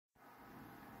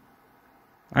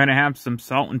I'm gonna have some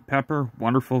salt and pepper,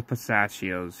 wonderful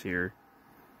pistachios here.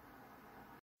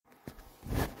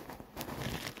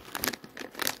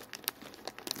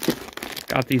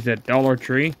 Got these at Dollar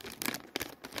Tree,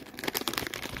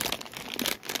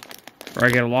 where I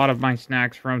get a lot of my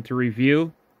snacks from to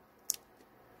review.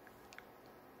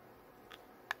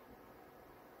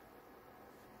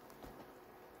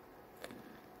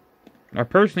 I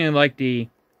personally like the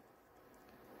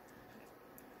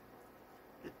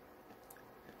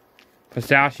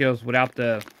pistachios without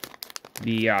the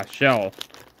shell,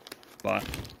 but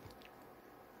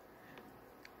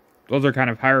those are kind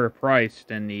of higher priced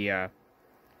than the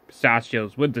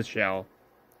pistachios with the shell.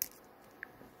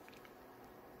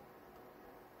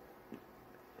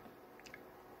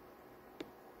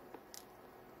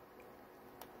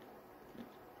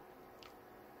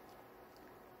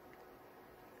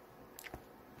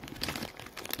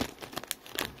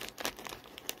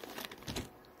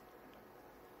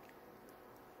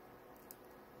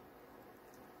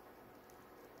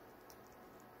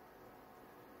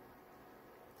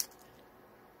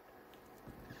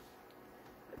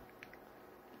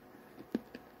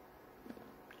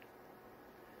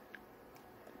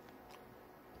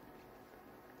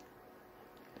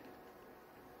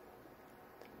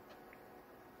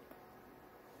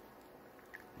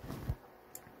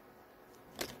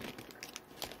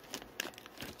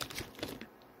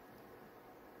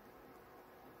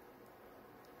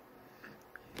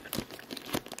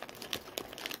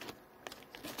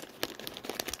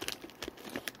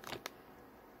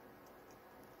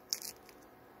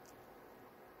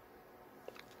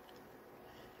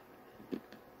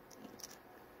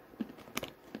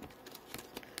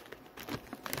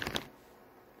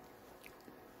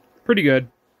 Pretty good.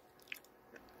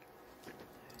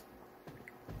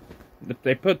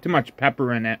 They put too much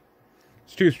pepper in it.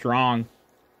 It's too strong.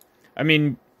 I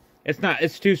mean,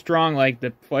 it's too strong, like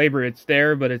the flavor, it's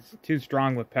there, but it's too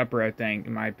strong with pepper, I think,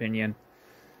 in my opinion.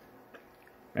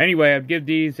 Anyway, I'd give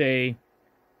these a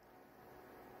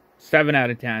 7 out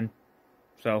of 10.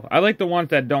 So, I like the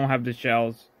ones that don't have the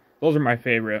shells. Those are my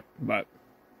favorite, but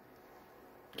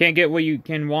can't get what you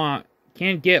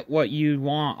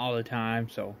want all the time,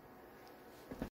 so